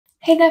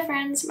Hey there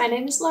friends, my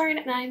name is Lauren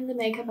and I'm the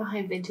maker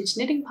behind Vintage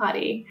Knitting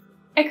Party.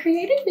 I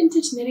created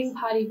Vintage Knitting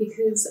Party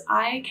because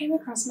I came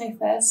across my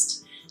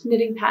first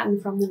knitting pattern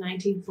from the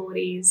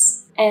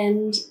 1940s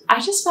and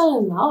I just fell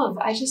in love.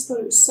 I just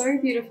thought it was so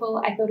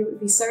beautiful. I thought it would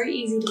be so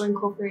easy to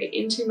incorporate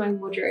into my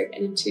wardrobe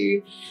and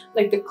into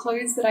like the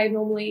clothes that I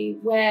normally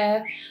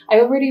wear. I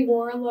already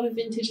wore a lot of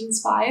vintage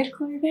inspired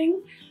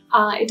clothing.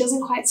 It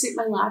doesn't quite suit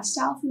my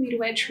lifestyle for me to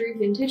wear true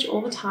vintage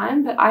all the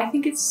time, but I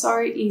think it's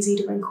so easy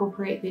to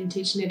incorporate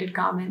vintage knitted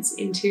garments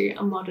into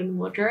a modern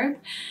wardrobe.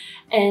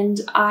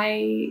 And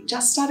I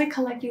just started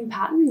collecting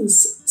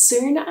patterns.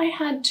 Soon I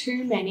had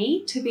too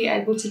many to be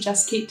able to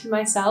just keep to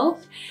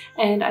myself,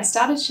 and I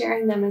started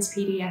sharing them as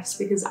PDFs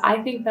because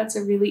I think that's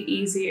a really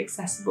easy,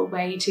 accessible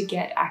way to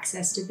get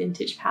access to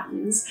vintage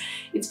patterns.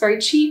 It's very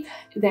cheap,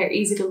 they're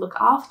easy to look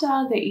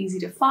after, they're easy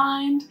to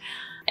find.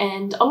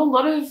 And on a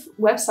lot of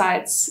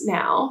websites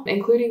now,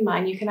 including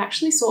mine, you can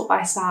actually sort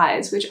by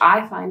size, which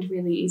I find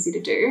really easy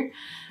to do.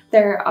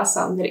 There are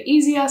some that are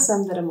easier,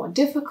 some that are more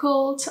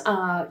difficult.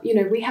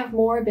 We have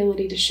more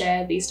ability to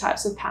share these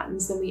types of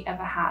patterns than we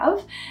ever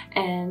have.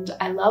 And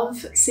I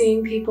love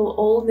seeing people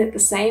all knit the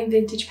same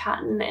vintage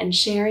pattern and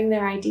sharing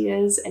their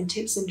ideas and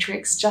tips and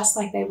tricks just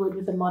like they would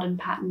with a modern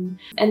pattern.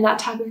 And that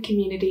type of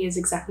community is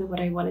exactly what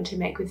I wanted to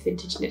make with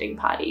Vintage Knitting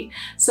Party.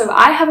 So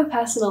I have a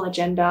personal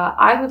agenda.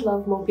 I would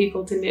love more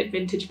people to knit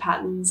vintage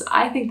patterns.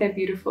 I think they're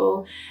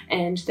beautiful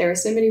and there are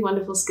so many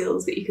wonderful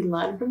skills that you can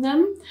learn from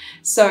them.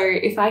 So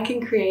if I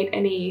can create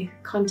any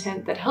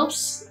content that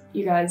helps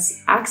you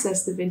guys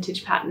access the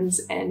vintage patterns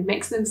and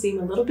makes them seem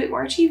a little bit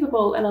more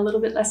achievable and a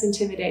little bit less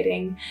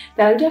intimidating,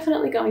 then I'm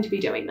definitely going to be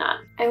doing that.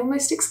 I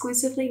almost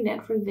exclusively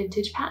knit from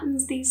vintage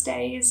patterns these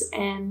days,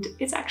 and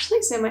it's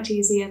actually so much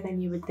easier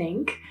than you would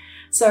think.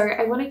 So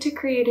I wanted to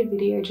create a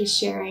video just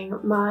sharing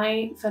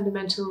my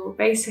fundamental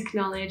basic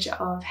knowledge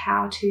of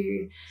how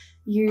to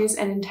use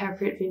and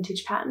interpret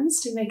vintage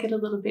patterns to make it a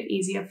little bit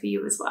easier for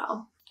you as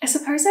well. I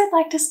suppose I'd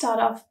like to start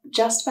off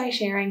just by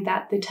sharing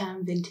that the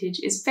term vintage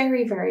is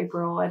very, very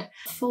broad.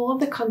 For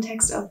the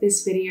context of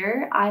this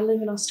video, I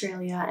live in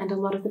Australia and a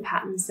lot of the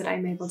patterns that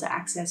I'm able to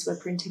access were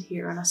printed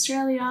here in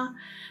Australia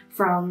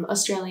from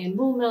Australian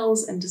wool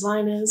mills and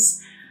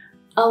designers.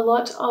 A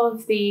lot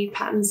of the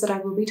patterns that I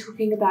will be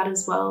talking about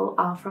as well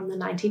are from the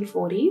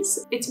 1940s.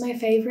 It's my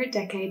favourite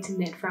decade to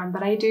knit from,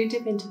 but I do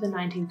dip into the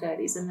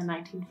 1930s and the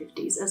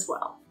 1950s as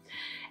well.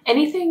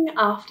 Anything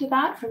after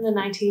that from the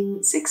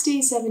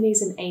 1960s,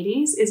 70s and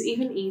 80s is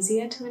even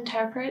easier to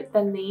interpret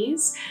than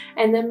these,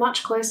 and they're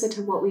much closer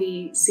to what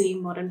we see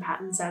modern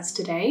patterns as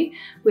today,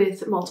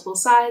 with multiple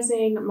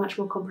sizing, much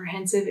more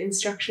comprehensive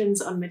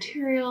instructions on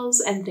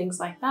materials and things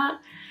like that.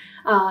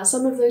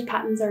 Some of those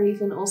patterns are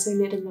even also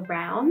knit in the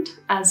round,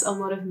 as a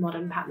lot of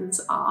modern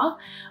patterns are,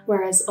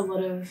 whereas a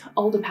lot of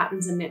older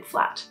patterns are knit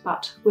flat,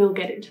 but we'll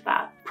get into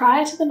that.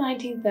 Prior to the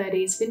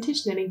 1930s,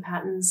 vintage knitting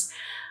patterns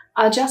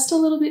are just a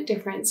little bit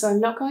different, so I'm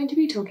not going to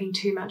be talking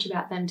too much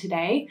about them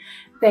today.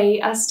 They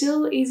are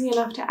still easy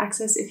enough to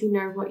access if you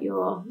know what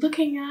you're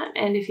looking at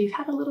and if you've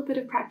had a little bit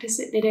of practice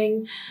at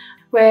knitting.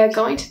 We're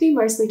going to be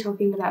mostly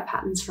talking about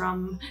patterns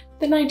from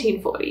the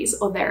 1940s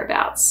or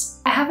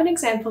thereabouts. I have an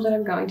example that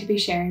I'm going to be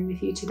sharing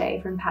with you today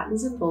from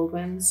Patterns and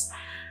Baldwins,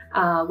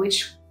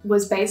 which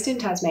was based in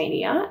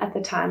Tasmania at the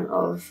time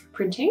of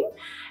printing,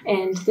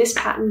 and this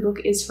pattern book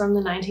is from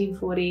the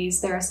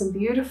 1940s. There are some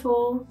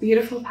beautiful,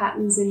 beautiful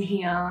patterns in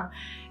here,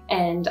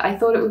 and I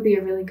thought it would be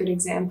a really good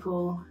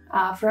example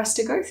for us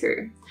to go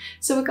through.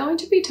 So we're going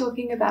to be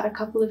talking about a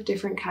couple of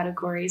different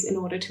categories in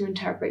order to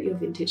interpret your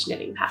vintage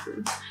knitting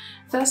pattern.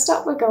 First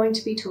up, we're going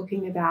to be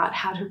talking about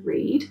how to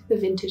read the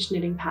vintage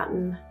knitting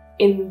pattern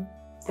in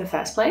the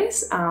first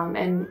place,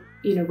 and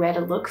where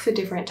to look for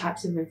different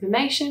types of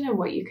information and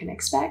what you can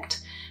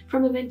expect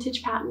from a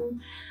vintage pattern.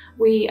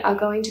 We are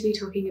going to be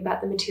talking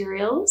about the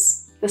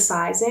materials, the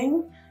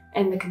sizing,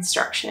 and the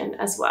construction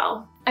as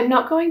well. I'm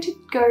not going to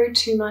go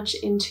too much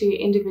into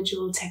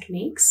individual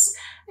techniques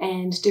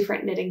and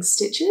different knitting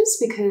stitches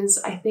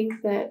because I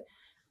think that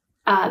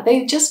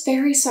they just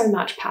vary so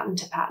much pattern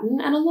to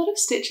pattern, and a lot of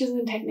stitches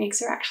and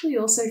techniques are actually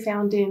also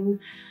found in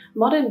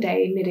modern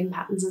day knitting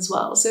patterns as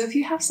well. So if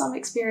you have some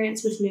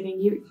experience with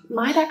knitting, you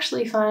might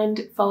actually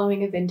find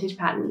following a vintage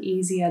pattern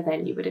easier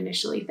than you would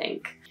initially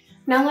think.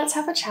 Now let's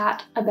have a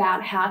chat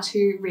about how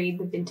to read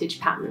the vintage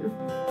pattern.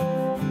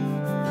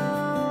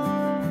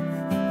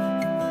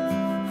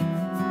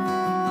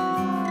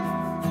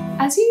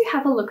 As you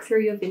have a look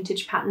through your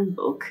vintage pattern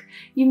book,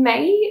 you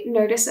may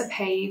notice a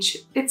page,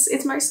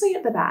 it's mostly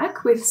at the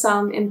back with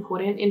some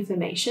important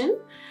information.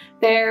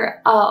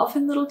 There are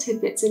often little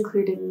tidbits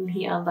included in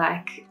here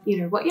like,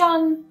 what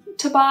yarn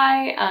to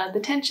buy,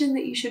 the tension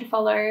that you should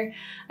follow.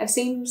 I've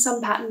seen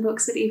some pattern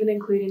books that even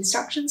include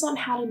instructions on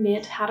how to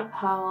knit, how to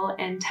purl,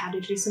 and how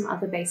to do some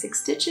other basic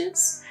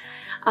stitches.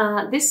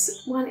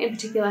 This one in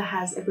particular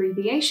has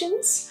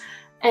abbreviations.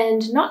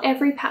 And not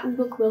every pattern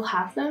book will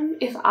have them.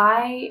 If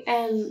I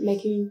am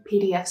making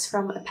PDFs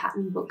from a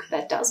pattern book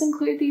that does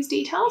include these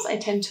details, I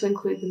tend to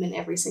include them in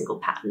every single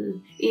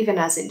pattern, even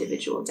as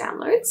individual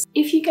downloads.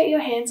 If you get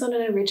your hands on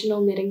an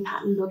original knitting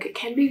pattern book, it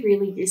can be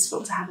really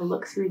useful to have a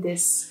look through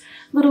this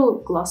little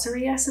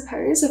glossary, I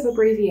suppose, of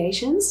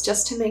abbreviations,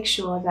 just to make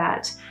sure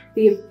that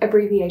the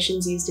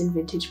abbreviations used in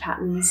vintage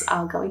patterns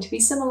are going to be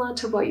similar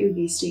to what you're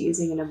used to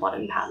using in a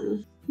modern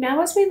pattern.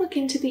 Now, as we look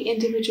into the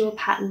individual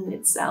pattern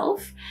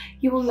itself,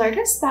 you will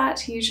notice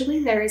that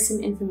usually there is some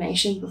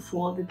information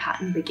before the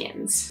pattern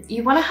begins.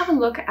 You want to have a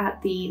look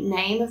at the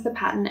name of the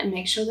pattern and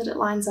make sure that it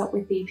lines up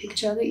with the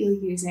picture that you're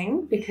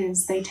using,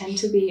 because they tend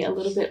to be a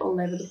little bit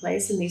all over the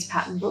place in these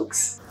pattern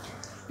books.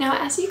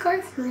 Now, as you go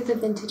through the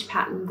vintage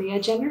pattern, they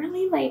are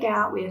generally laid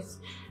out with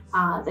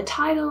the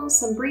title,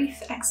 some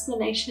brief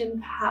explanation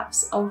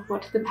perhaps of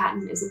what the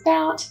pattern is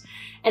about,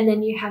 and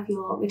then you have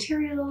your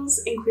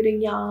materials,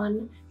 including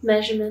yarn,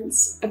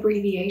 measurements,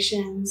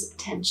 abbreviations,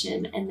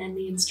 tension, and then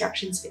the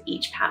instructions for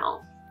each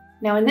panel.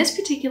 Now, in this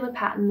particular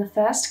pattern, the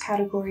first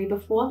category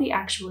before the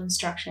actual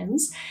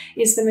instructions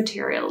is the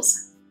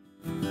materials.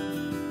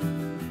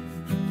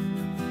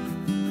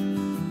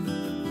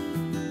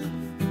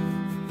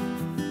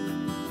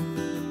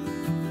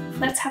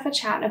 Let's have a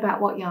chat about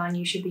what yarn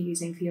you should be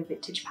using for your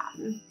vintage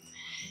pattern.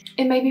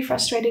 It may be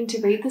frustrating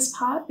to read this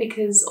part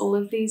because all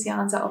of these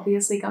yarns are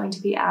obviously going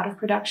to be out of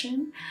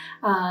production.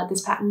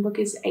 This pattern book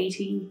is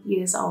 80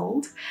 years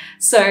old,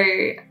 so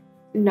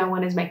no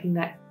one is making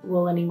that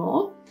wool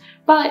anymore.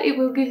 But it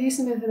will give you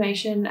some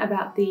information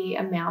about the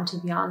amount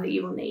of yarn that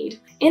you will need.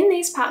 In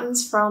these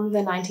patterns from the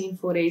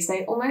 1940s,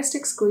 they almost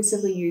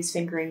exclusively use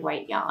fingering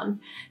weight yarn.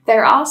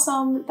 There are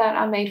some that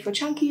are made for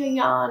chunkier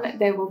yarn,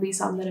 there will be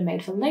some that are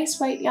made for lace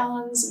weight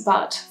yarns,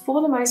 but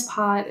for the most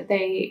part,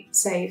 they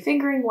say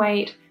fingering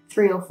weight,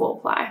 3 or 4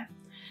 ply.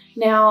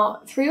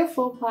 Now, 3 or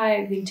 4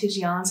 ply vintage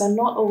yarns are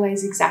not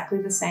always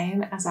exactly the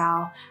same as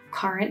our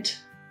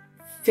current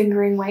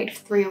fingering weight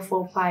 3 or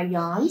 4 ply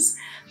yarns,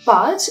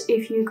 but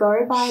if you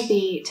go by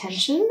the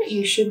tension,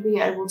 you should be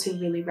able to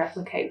really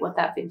replicate what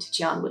that vintage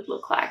yarn would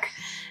look like.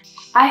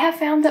 I have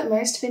found that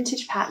most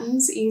vintage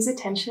patterns use a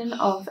tension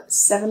of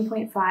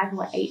 7.5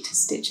 or 8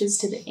 stitches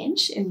to the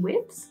inch in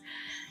width.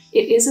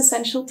 It is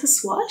essential to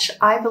swatch,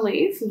 I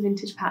believe, for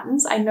vintage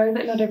patterns. I know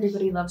that not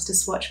everybody loves to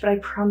swatch, but I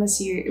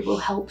promise you it will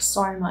help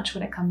so much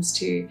when it comes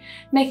to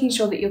making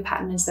sure that your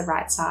pattern is the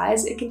right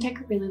size. It can take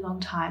a really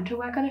long time to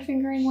work on a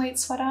fingering weight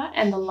sweater,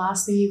 and the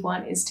last thing you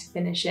want is to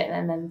finish it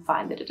and then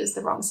find that it is the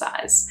wrong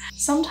size.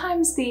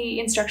 Sometimes the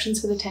instructions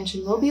for the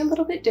tension will be a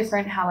little bit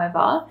different,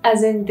 however,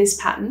 as in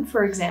this pattern,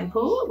 for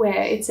example,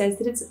 where it says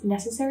that it's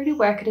necessary to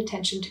work at a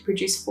tension to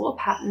produce 4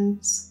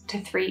 patterns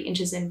to 3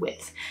 inches in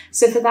width.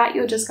 So for that,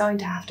 you're just going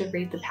to have to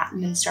read the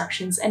pattern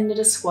instructions and knit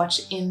a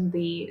swatch in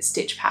the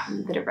stitch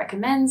pattern that it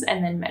recommends,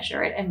 and then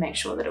measure it and make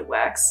sure that it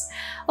works.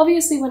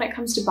 Obviously, when it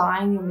comes to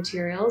buying your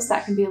materials,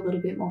 that can be a little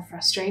bit more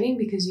frustrating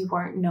because you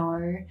won't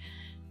know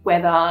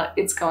whether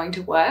it's going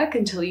to work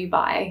until you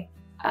buy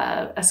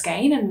a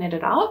skein and knit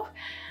it up.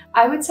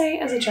 I would say,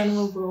 as a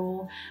general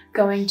rule,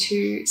 going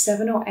to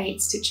 7 or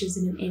 8 stitches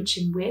in an inch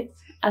in width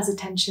as a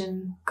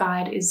tension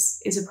guide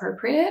is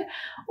appropriate,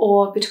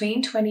 or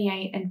between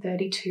 28 and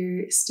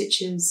 32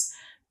 stitches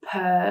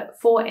per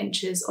 4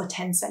 inches or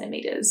 10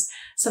 centimeters.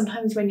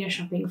 Sometimes when you're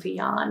shopping for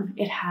yarn,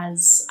 it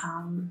has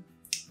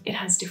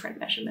different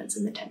measurements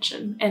in the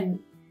tension and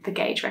the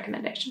gauge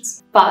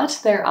recommendations.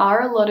 But there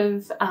are a lot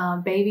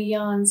of baby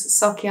yarns,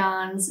 sock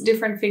yarns,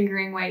 different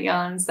fingering weight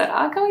yarns that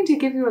are going to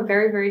give you a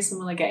very, very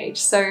similar gauge.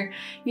 So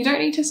you don't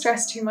need to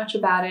stress too much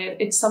about it.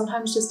 It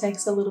sometimes just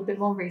takes a little bit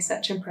more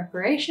research and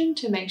preparation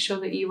to make sure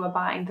that you are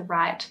buying the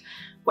right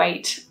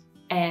weight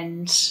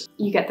and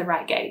you get the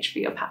right gauge for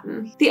your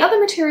pattern. The other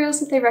materials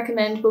that they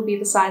recommend will be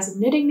the size of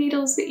knitting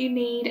needles that you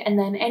need, and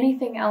then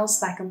anything else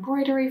like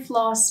embroidery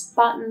floss,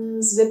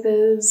 buttons,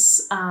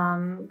 zippers,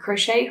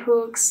 crochet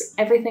hooks,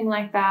 everything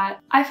like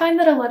that. I find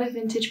that a lot of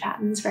vintage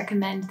patterns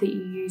recommend that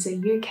you use a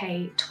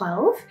UK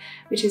 12,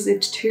 which is a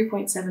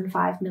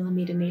 2.75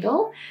 millimeter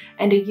needle,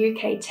 and a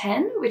UK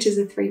 10, which is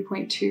a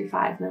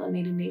 3.25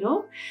 millimeter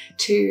needle,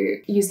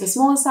 to use the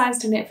smaller size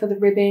to knit for the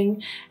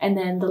ribbing, and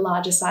then the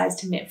larger size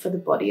to knit for the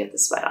body of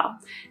the sweater.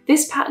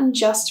 This pattern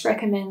just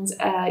recommends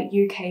a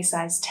UK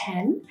size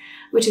 10,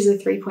 which is a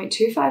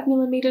 3.25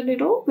 millimeter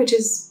needle, which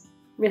is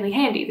really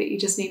handy that you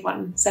just need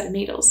 1 set of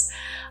needles.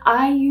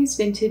 I use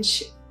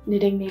vintage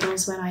knitting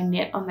needles when I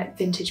knit on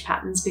vintage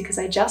patterns because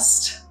I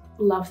just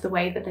love the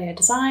way that they are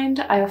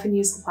designed. I often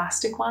use the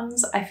plastic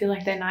ones. I feel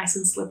like they're nice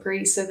and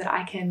slippery so that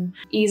I can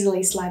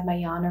easily slide my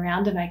yarn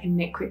around and I can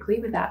knit quickly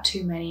without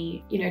too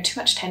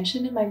much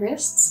tension in my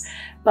wrists.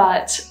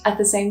 But at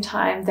the same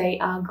time, they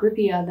are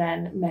grippier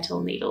than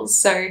metal needles.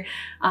 So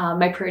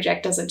my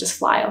project doesn't just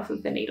fly off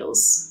of the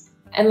needles,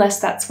 unless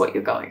that's what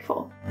you're going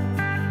for.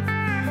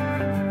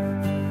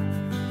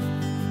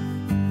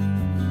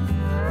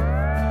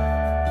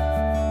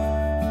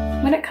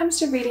 When it comes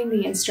to reading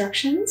the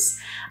instructions,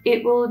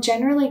 it will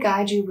generally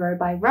guide you row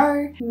by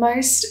row.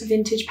 Most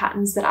vintage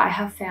patterns that I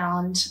have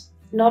found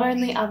not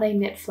only are they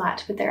knit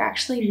flat, but they're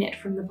actually knit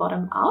from the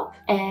bottom up,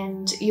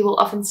 and you will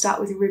often start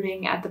with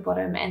ribbing at the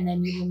bottom and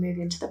then you will move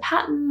into the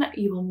pattern.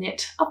 You will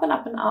knit up and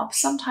up and up,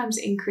 sometimes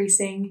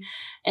increasing,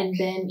 and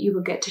then you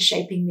will get to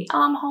shaping the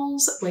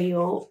armholes where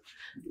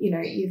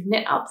you've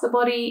knit up the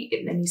body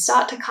and then you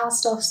start to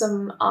cast off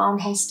some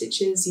armhole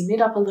stitches, you knit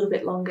up a little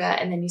bit longer,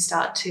 and then you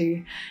start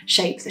to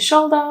shape the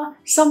shoulder.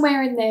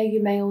 Somewhere in there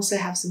you may also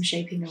have some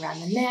shaping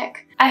around the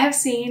neck. I have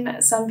seen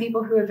some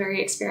people who are very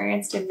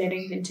experienced in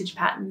knitting vintage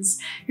patterns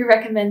who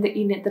recommend that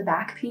you knit the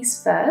back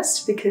piece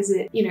first, because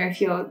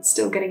if you're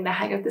still getting the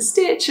hang of the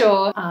stitch,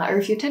 or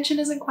if your tension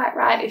isn't quite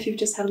right, if you've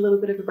just had a little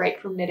bit of a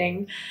break from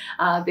knitting,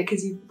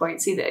 because you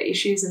won't see the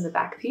issues in the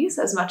back piece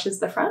as much as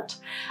the front.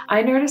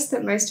 I noticed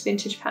that most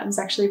vintage patterns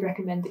actually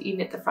recommend that you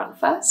knit the front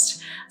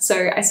first,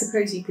 so I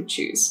suppose you could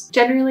choose.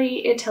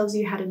 Generally, it tells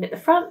you how to knit the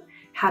front,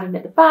 how to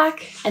knit the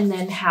back, and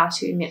then how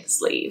to knit the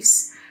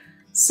sleeves.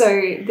 So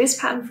this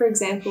pattern, for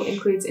example,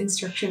 includes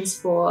instructions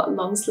for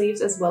long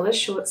sleeves as well as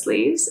short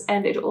sleeves,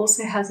 and it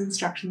also has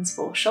instructions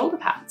for shoulder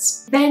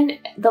pads. Then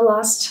the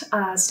last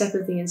step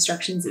of the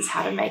instructions is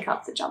how to make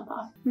up the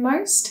jumper.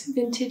 Most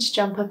vintage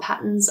jumper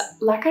patterns,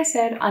 like I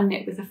said, are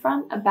knit with a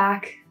front, a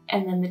back,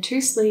 and then the two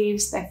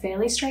sleeves. They're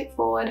fairly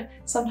straightforward.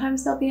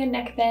 Sometimes there'll be a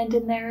neckband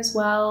in there as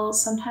well.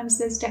 Sometimes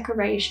there's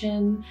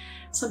decoration.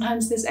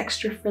 Sometimes there's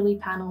extra frilly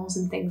panels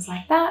and things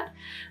like that.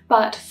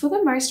 But for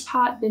the most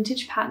part,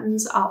 vintage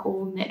patterns are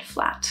all knit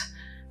flat,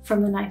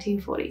 from the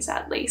 1940s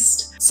at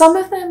least. Some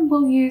of them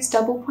will use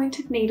double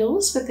pointed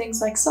needles for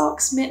things like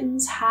socks,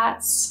 mittens,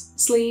 hats,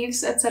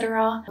 sleeves,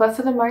 etc. But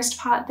for the most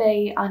part,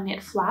 they are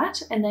knit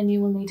flat, and then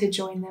you will need to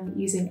join them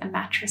using a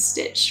mattress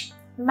stitch.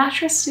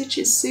 Mattress stitch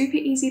is super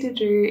easy to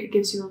do. It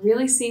gives you a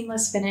really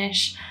seamless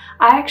finish.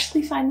 I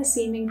actually find the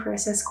seaming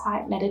process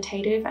quite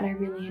meditative and I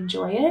really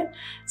enjoy it.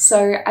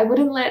 So I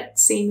wouldn't let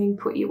seaming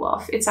put you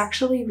off. It's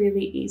actually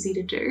really easy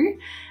to do,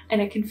 and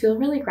it can feel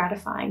really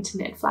gratifying to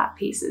knit flat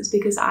pieces,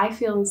 because I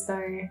feel as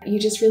though you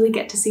just really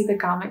get to see the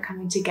garment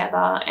coming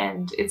together,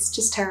 and it's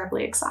just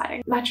terribly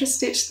exciting. Mattress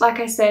stitch, like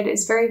I said,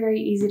 is very, very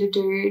easy to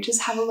do.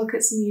 Just have a look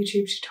at some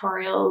YouTube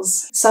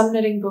tutorials. Some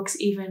knitting books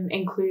even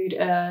include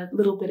a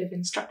little bit of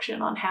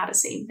instruction on how to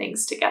seam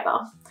things together.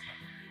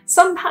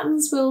 Some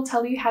patterns will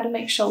tell you how to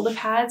make shoulder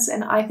pads,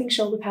 and I think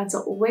shoulder pads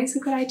are always a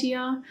good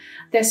idea.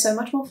 They're so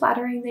much more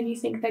flattering than you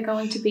think they're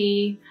going to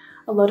be.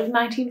 A lot of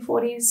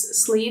 1940s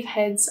sleeve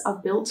heads are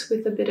built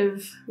with a bit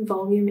of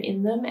volume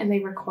in them, and they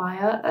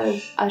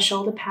require a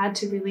shoulder pad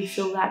to really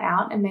fill that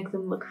out and make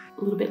them look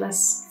a little bit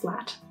less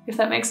flat, if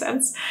that makes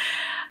sense.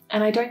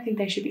 And I don't think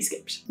they should be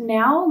skipped.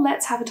 Now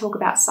let's have a talk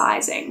about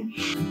sizing.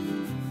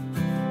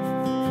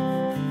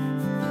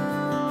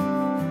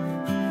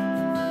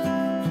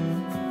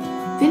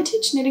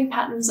 Vintage knitting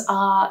patterns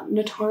are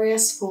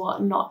notorious for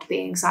not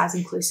being size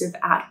inclusive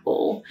at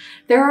all.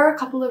 There are a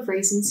couple of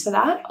reasons for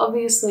that.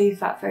 Obviously,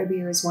 fat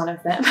phobia is one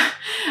of them.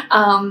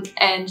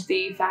 And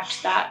the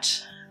fact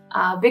that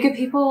bigger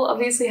people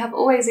obviously have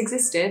always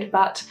existed,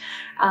 but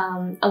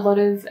a lot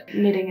of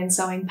knitting and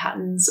sewing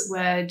patterns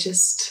were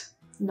just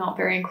not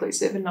very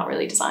inclusive and not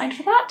really designed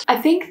for that. I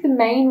think the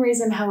main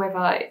reason,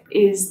 however,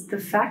 is the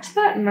fact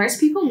that most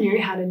people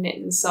knew how to knit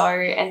and sew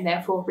and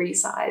therefore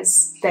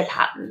resize their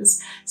patterns.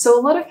 So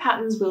a lot of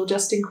patterns will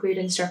just include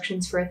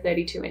instructions for a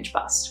 32-inch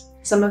bust.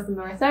 Some of them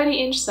are a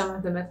 30-inch, some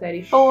of them are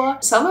 34.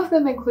 Some of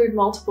them include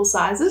multiple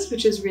sizes,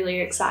 which is really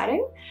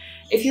exciting.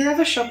 If you're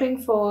ever shopping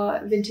for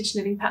vintage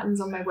knitting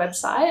patterns on my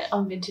website,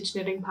 on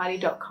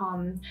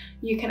vintageknittingparty.com,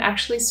 you can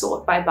actually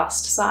sort by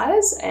bust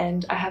size,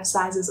 and I have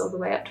sizes all the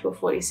way up to a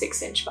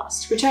 46-inch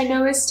bust, which I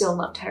know is still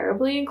not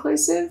terribly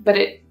inclusive, but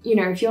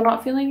if you're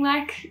not feeling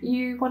like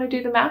you want to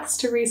do the maths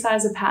to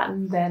resize a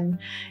pattern, then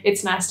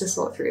it's nice to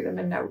sort through them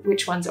and know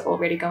which ones are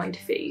already going to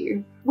fit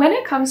you. When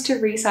it comes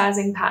to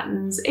resizing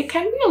patterns, it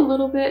can be a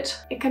little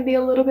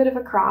bit of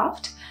a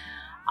craft.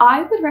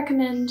 I would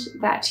recommend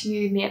that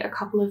you knit a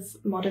couple of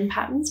modern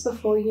patterns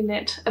before you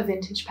knit a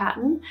vintage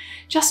pattern,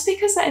 just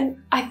because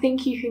I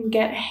think you can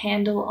get a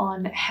handle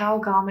on how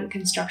garment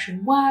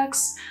construction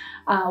works,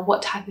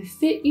 what type of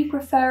fit you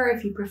prefer,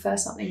 if you prefer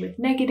something with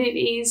negative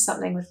ease,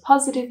 something with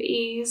positive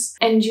ease,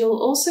 and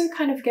you'll also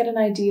kind of get an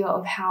idea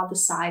of how the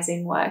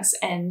sizing works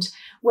and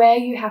where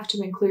you have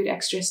to include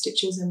extra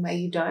stitches and where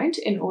you don't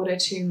in order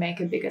to make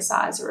a bigger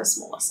size or a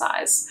smaller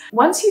size.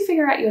 Once you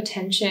figure out your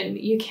tension,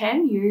 you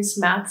can use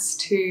maths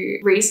to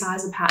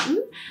resize a pattern.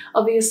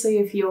 Obviously,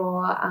 if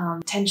your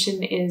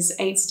tension is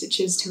 8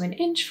 stitches to an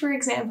inch, for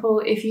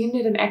example, if you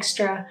knit an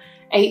extra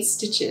 8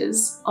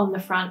 stitches on the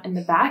front and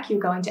the back, you're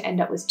going to end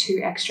up with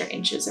 2 extra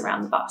inches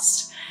around the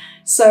bust.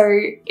 So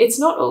it's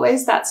not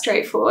always that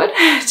straightforward,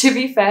 to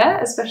be fair,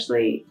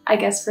 especially, I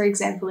guess, for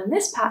example, in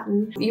this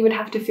pattern, you would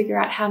have to figure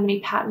out how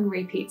many pattern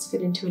repeats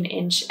fit into an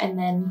inch, and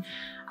then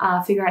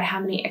figure out how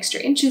many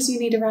extra inches you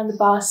need around the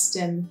bust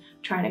and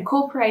try and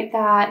incorporate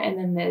that. And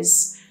then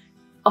there's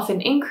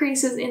often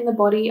increases in the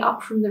body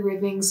up from the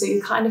ribbing, so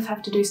you kind of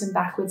have to do some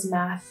backwards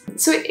math.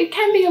 So it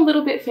can be a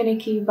little bit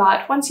finicky,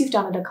 but once you've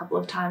done it a couple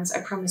of times,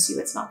 I promise you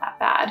it's not that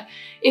bad.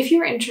 If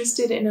you're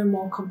interested in a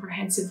more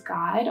comprehensive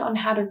guide on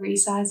how to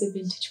resize a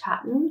vintage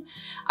pattern,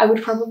 I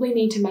would probably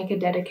need to make a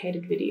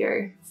dedicated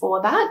video for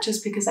that,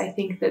 just because I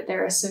think that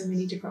there are so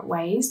many different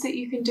ways that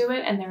you can do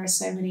it, and there are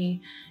so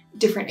many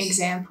different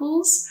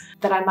examples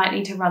that I might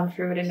need to run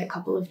through it in a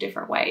couple of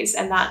different ways,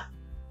 and that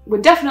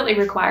would definitely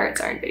require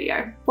its own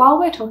video. While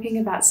we're talking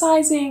about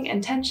sizing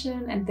and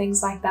tension and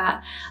things like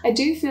that, I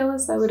do feel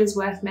as though it is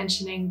worth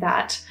mentioning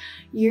that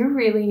you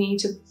really need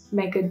to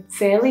make a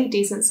fairly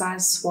decent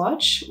sized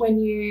swatch when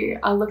you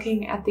are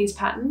looking at these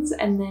patterns,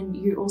 and then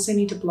you also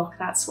need to block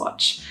that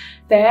swatch.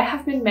 There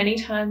have been many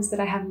times that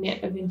I have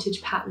knit a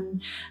vintage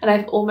pattern and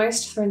I've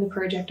almost thrown the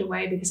project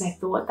away because I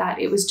thought that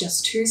it was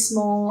just too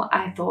small.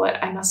 I thought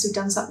I must have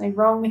done something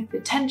wrong with the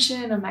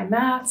tension or my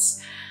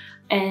maths.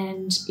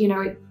 And you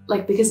know,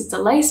 like, because it's a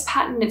lace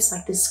pattern, it's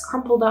like this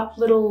crumpled up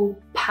little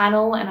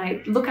panel, and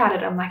I look at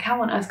it, I'm like,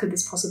 how on earth could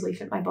this possibly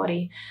fit my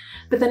body?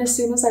 But then as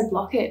soon as I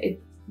block it,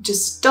 it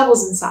just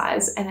doubles in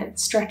size and it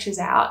stretches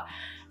out.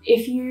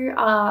 If you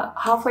are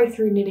halfway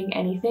through knitting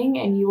anything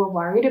and you are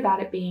worried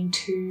about it being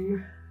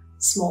too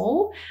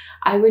small,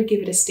 I would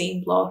give it a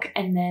steam block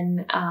and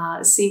then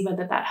see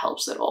whether that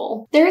helps at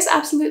all. There is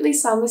absolutely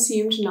some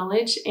assumed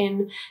knowledge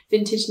in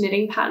vintage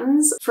knitting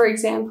patterns. For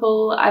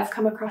example, I've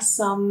come across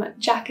some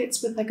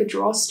jackets with like a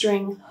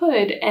drawstring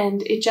hood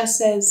and it just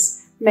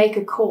says make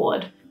a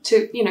cord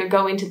to, you know,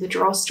 go into the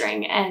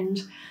drawstring, and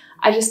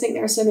I just think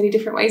there are so many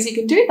different ways you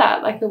can do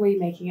that. Like, are we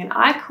making an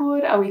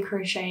I-cord? Are we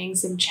crocheting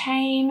some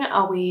chain?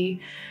 Are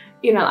we,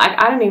 you know,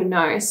 I don't even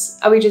know.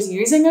 Are we just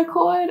using a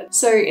cord?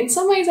 So in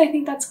some ways I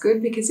think that's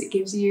good because it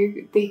gives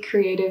you the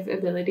creative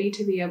ability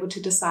to be able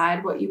to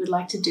decide what you would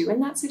like to do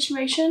in that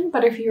situation.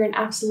 But if you're an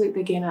absolute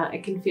beginner,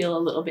 it can feel a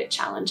little bit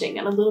challenging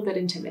and a little bit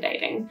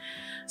intimidating.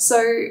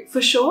 So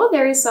for sure,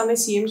 there is some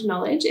assumed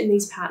knowledge in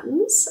these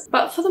patterns,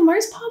 but for the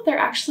most part, they're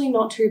actually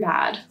not too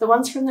bad. The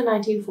ones from the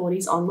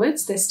 1940s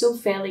onwards, they're still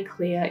fairly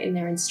clear in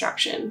their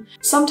instruction.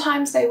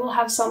 Sometimes they will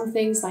have some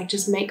things like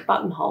just make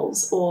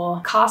buttonholes or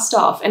cast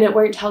off, and it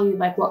won't tell you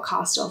like what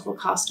cast off or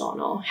cast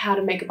on or how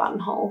to make a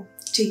buttonhole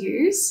to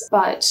use.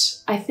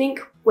 But I think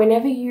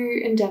whenever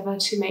you endeavor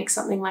to make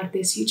something like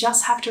this, you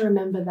just have to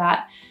remember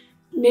that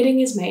knitting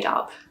is made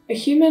up. A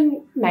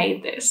human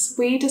made this.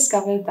 We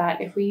discovered that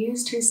if we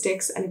use 2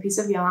 sticks and a piece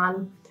of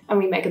yarn and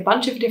we make a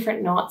bunch of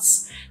different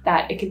knots,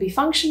 that it can be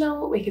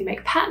functional, we can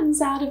make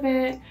patterns out of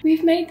it.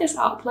 We've made this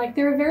up. Like,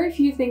 there are very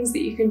few things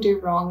that you can do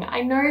wrong.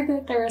 I know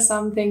that there are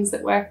some things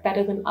that work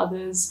better than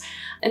others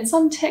and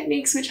some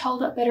techniques which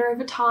hold up better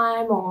over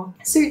time or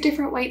suit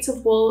different weights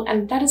of wool,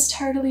 and that is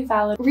totally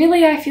valid.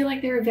 Really, I feel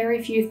like there are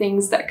very few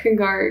things that can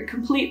go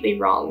completely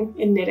wrong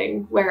in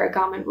knitting where a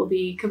garment will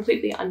be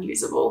completely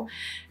unusable.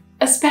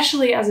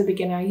 Especially as a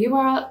beginner, you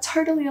are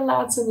totally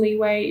allowed some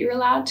leeway. You're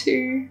allowed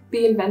to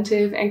be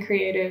inventive and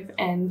creative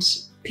and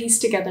piece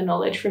together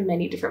knowledge from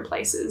many different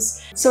places.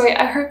 So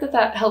I hope that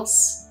that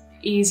helps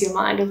ease your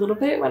mind a little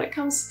bit when it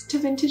comes to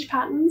vintage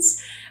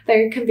patterns.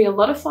 They can be a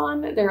lot of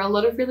fun. There are a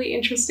lot of really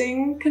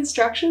interesting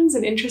constructions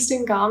and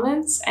interesting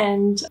garments,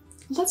 and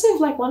lots of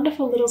like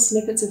wonderful little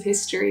snippets of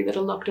history that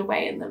are locked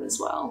away in them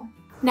as well.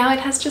 Now it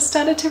has just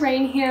started to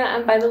rain here,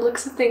 and by the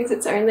looks of things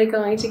it's only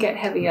going to get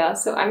heavier,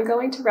 so I'm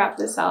going to wrap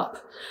this up.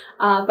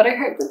 But I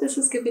hope that this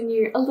has given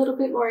you a little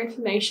bit more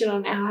information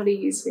on how to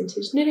use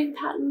vintage knitting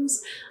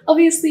patterns.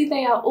 Obviously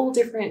they are all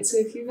different, so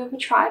if you've ever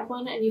tried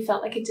one and you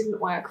felt like it didn't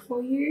work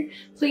for you,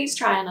 please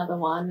try another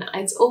one.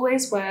 It's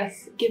always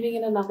worth giving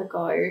it another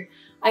go.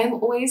 I am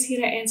always here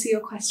to answer your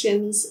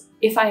questions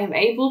if I am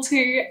able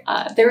to.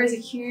 There is a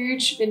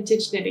huge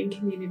vintage knitting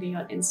community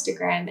on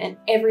Instagram, and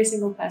every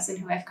single person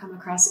who I've come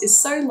across is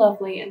so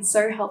lovely and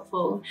so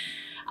helpful.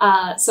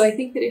 So I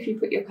think that if you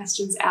put your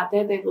questions out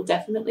there, they will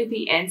definitely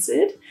be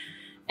answered.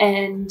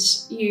 And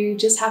you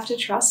just have to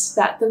trust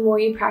that the more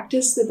you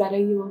practice, the better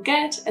you will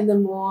get, and the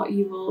more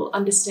you will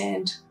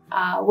understand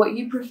what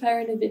you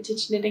prefer in a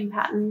vintage knitting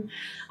pattern.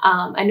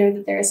 I know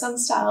that there are some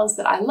styles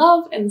that I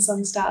love and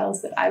some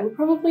styles that I will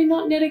probably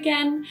not knit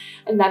again,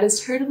 and that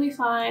is totally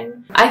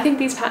fine. I think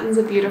these patterns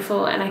are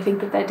beautiful, and I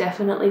think that they're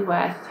definitely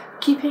worth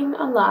keeping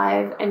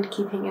alive and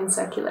keeping in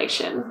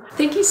circulation.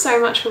 Thank you so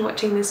much for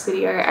watching this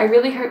video. I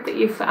really hope that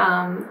you've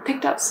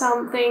picked up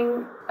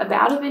something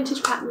about a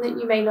vintage pattern that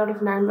you may not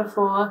have known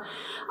before.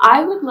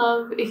 I would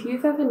love, if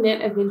you've ever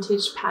knit a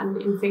vintage pattern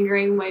in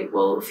fingering weight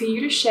wool, for you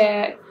to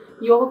share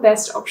your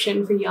best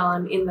option for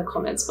yarn in the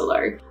comments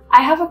below.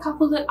 I have a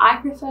couple that I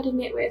prefer to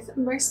knit with,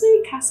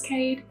 mostly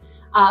Cascade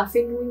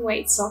fingering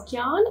weight sock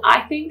yarn. I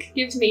think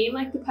gives me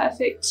like the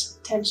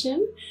perfect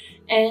tension,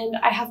 and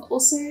I have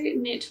also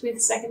knit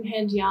with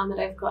secondhand yarn that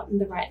I've gotten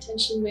the right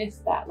tension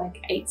with, that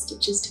like 8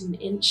 stitches to an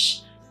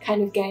inch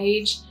kind of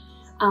gauge.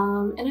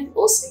 And I've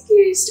also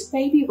used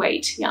baby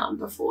weight yarn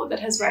before that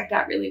has worked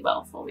out really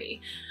well for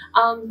me.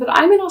 But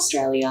I'm in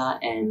Australia,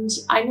 and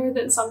I know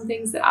that some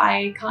things that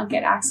I can't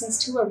get access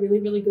to are really,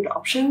 really good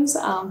options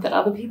that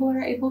other people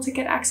are able to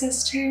get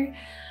access to.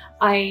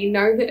 I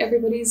know that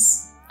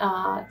everybody's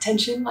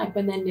tension, like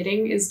when they're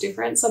knitting, is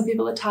different. Some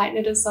people are tight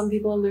knitters, some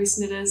people are loose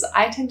knitters.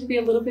 I tend to be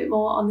a little bit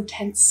more on the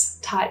tense,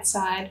 tight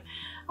side.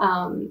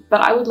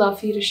 But I would love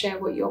for you to share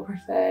what your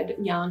preferred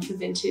yarn for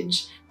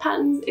vintage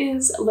patterns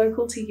is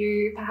local to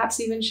you. Perhaps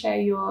even share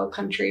your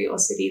country or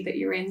city that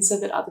you're in so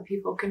that other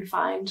people can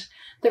find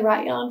the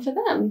right yarn for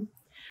them.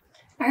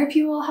 I hope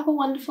you all have a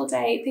wonderful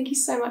day. Thank you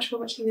so much for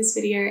watching this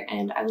video,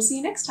 and I will see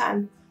you next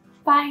time.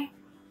 Bye!